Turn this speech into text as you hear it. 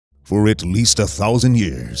For at least 1,000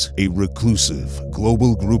 years, a reclusive,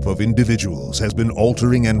 global group of individuals has been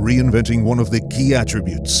altering and reinventing one of the key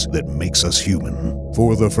attributes that makes us human.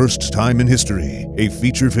 For the first time in history, a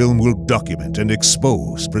feature film will document and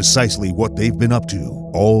expose precisely what they've been up to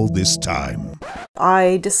all this time.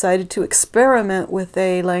 I decided to experiment with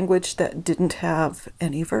a language that didn't have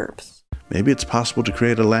any verbs. Maybe it's possible to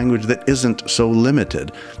create a language that isn't so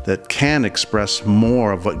limited, that can express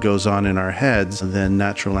more of what goes on in our heads than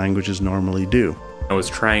natural languages normally do. I was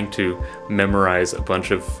trying to memorize a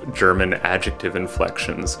bunch of German adjective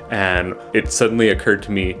inflections, and it suddenly occurred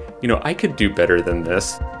to me, I could do better than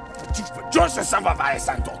this.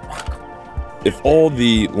 If all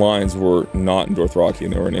the lines were not in Dothraki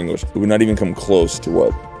and they were in English, it would not even come close to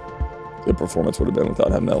what the performance would have been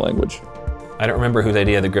without having that language. I don't remember whose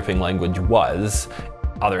idea the gripping language was.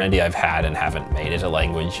 Other idea I've had and haven't made is a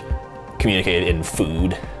language communicated in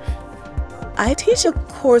food. I teach a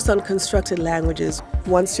course on constructed languages.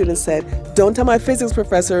 One student said, "Don't tell my physics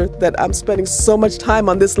professor that I'm spending so much time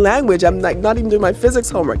on this language. I'm not even doing my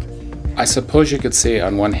physics homework." I suppose you could say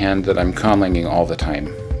on one hand that I'm conlanging all the time,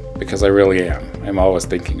 because I really am. I'm always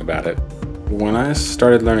thinking about it. When I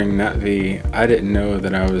started learning Nutvi, I didn't know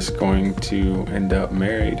that I was going to end up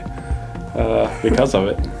married because of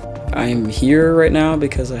it. I'm here right now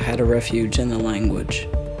because I had a refuge in the language,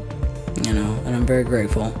 and I'm very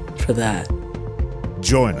grateful for that.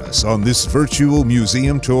 Join us on this virtual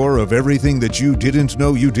museum tour of everything that you didn't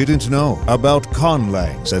know about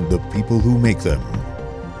conlangs and the people who make them.